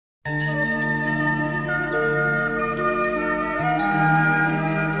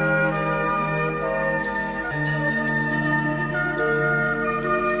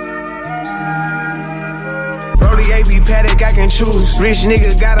paddock, I can choose. Rich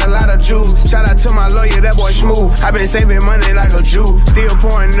nigga got a lot of juice. Shout out to my lawyer, that boy smooth. I been saving money like a Jew. Still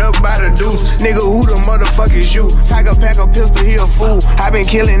pouring up by the deuce. Nigga, who the motherfuck is you? Tiger pack a pistol, he a fool. I been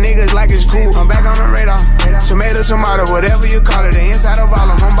killing niggas like it's cool. I'm back on the radar. Tomato, whatever you call it. The inside of all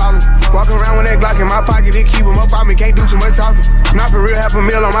I'm ballin'. Walking around with that Glock in my pocket, it keep 'em up on me. Can't do too much talking. Not for real,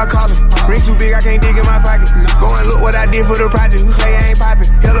 $500,000 on my collar. Ring too big, I can't dig in my pocket. Go and look what I did for the project. Who say I ain't poppin'?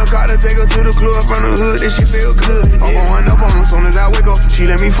 Hit a car to take her to the club from the hood. That shit feel good. I'm going up on them soon as I wake up. She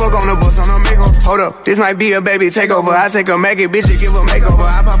let me fuck on the bus on the makeup. Hold up, this might be a baby takeover. I take a maggot bitch and give a makeover.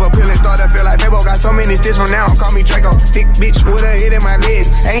 I pop a pill and start to feel like Fabo. Got so many sticks from now on, call me Draco. Thick bitch with a hit in my legs.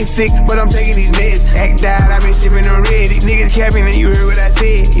 Ain't sick, but I'm taking these meds. Act died, I been sipping them red. These niggas capping and you heard what I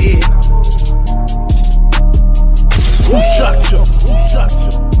said, yeah. Who shot you? Who shot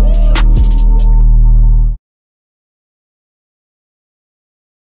you?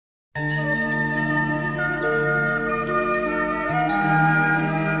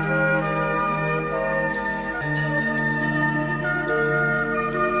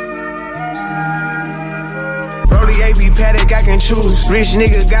 AB paddock, I can choose. Rich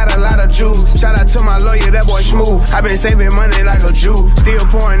nigga got a lot of juice. Shout out to my lawyer, that boy smooth. I been saving money like a Jew. Still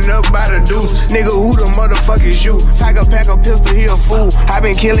pouring up by the deuce. Nigga, who the motherfuck is you? Tiger pack a pistol, he a fool. I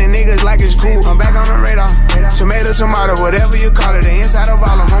been killing niggas like it's cool. I'm back on the radar. Tomato, whatever you call it. The inside of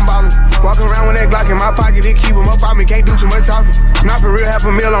all I'm ballin'. Walking around with that Glock in my pocket, it keep 'em up on me. Can't do too much talking. Not for real,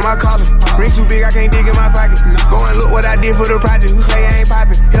 $500,000 on my collar. Ring too big, I can't dig in my pocket. Go and look what I did for the project. Who say I ain't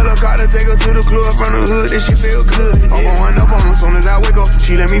poppin'? Hit a car to take her to the club from the hood. That shit feel good. I'm going up on them soon as I wake up.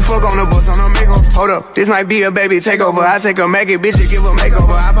 She let me fuck on the bus on the makeup. Hold up, this might be a baby takeover. I take a maggot bitch and give a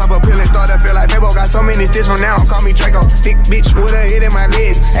makeover. I pop a pill and start to feel like Fabo. Got so many sticks from now on, call me Draco. Thick bitch with a hit in my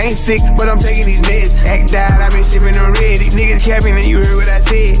legs. Ain't sick, but I'm taking these meds. Act died, I been sipping them red. These niggas capping and you heard what I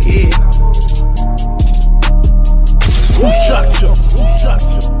said, yeah. Who shot you? Who shot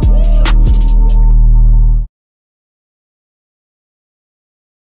you?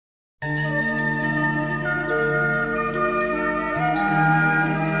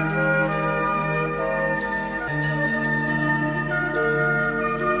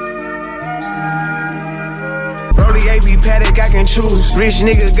 AB paddock, I can choose. Rich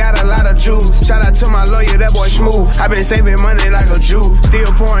nigga got a lot of juice. Shout out to my lawyer, that boy smooth. I been saving money like a Jew.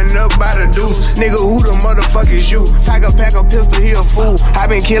 Still pouring up by the deuce. Nigga, who the motherfuck is you? Tiger pack a pistol, he a fool. I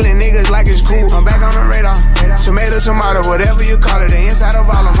been killing niggas like it's cool. I'm back on the radar. Tomato, whatever you call it. The inside of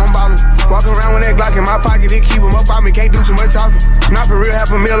all I'm ballin'. Walking around with that Glock in my pocket, it keep 'em up on me. Can't do too much talking. Not for real,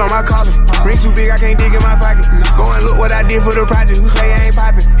 $500,000 on my collar. Ring too big, I can't dig in my pocket. Go and look what I did for the project. Who say I ain't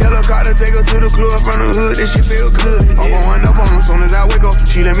poppin'? Hit a car to take her to the club from the hood. That shit feel good. I'm going up on them soon as I wake up.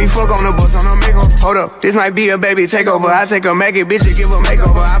 She let me fuck on the bus on the makeup. Hold up, this might be a baby takeover. I take a maggot bitch and give a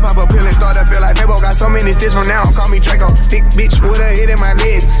makeover. I pop a pill and start to feel like Fabo. Got so many sticks from now on, call me Draco. Thick bitch with a hit in my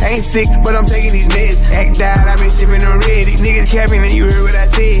legs. Ain't sick, but I'm taking these meds. Act died, I been sipping them red. These niggas capping and you heard what I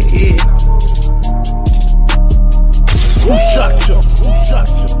said, yeah. Who shot you?